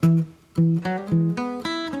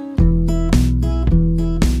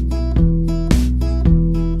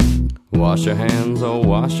Wash your hands, oh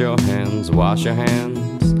wash your hands, wash your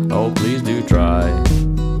hands, oh please do try.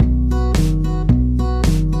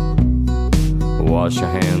 Wash your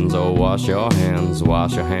hands, oh wash your hands,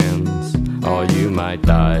 wash your hands, or you might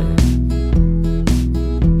die.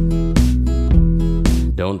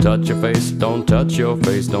 Don't touch your face, don't touch your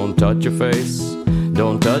face, don't touch your face,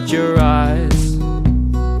 don't touch your eyes.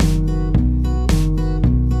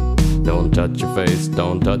 Don't touch your face,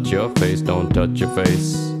 don't touch your face, don't touch your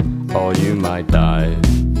face, or you might die.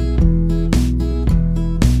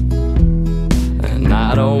 And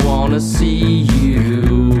I don't wanna see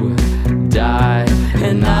you die,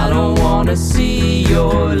 and I don't wanna see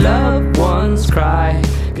your loved ones cry,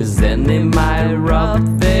 'cause then they might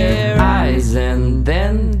rub their eyes and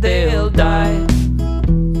then they'll die.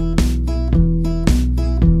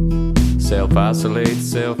 Self-isolate,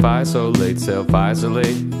 self-isolate,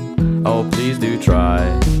 self-isolate, oh please do try.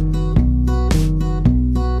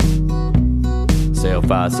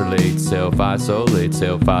 Self-isolate, self-isolate,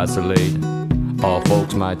 self-isolate, all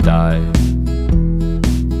folks might die.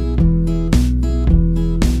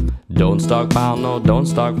 Don't stockpile, no, don't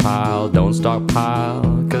stockpile, don't stockpile,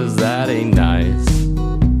 'cause that ain't nice.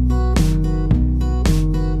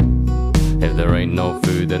 If there ain't no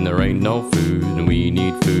food, then there ain't no food, and we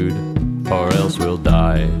need food, or else we'll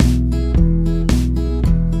die.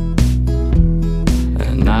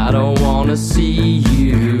 And I don't wanna see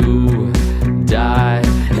you die,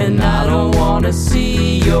 and I don't wanna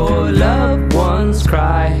see your loved ones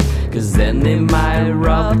cry, 'cause then they might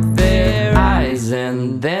rub their eyes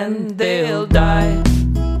and then they'll die.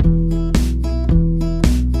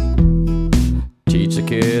 Teach the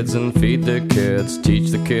kids and feed the kids,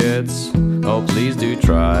 teach the kids, oh please do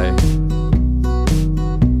try.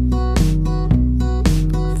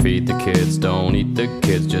 Feed the kids, don't eat the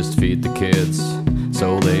kids, just feed the kids,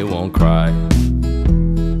 so they won't cry.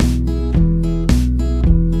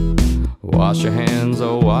 Wash your hands,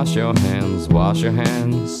 oh wash your hands, wash your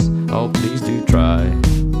hands, oh please do try.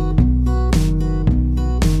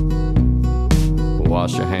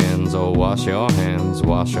 Wash your hands, oh wash your hands,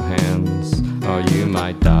 wash your hands, or you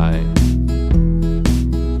might die.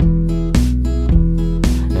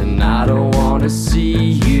 And I don't wanna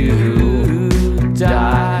see you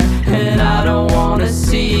die, and I don't wanna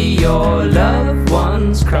see your loved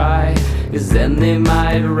ones cry, 'cause then they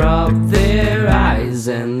might rub their eyes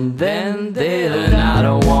and then they'll. And I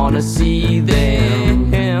don't wanna see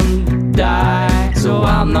them die, so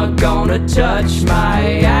I'm not gonna touch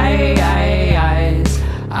my eyes.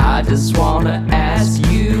 I just wanna ask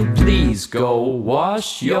you, please go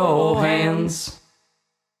wash your hands.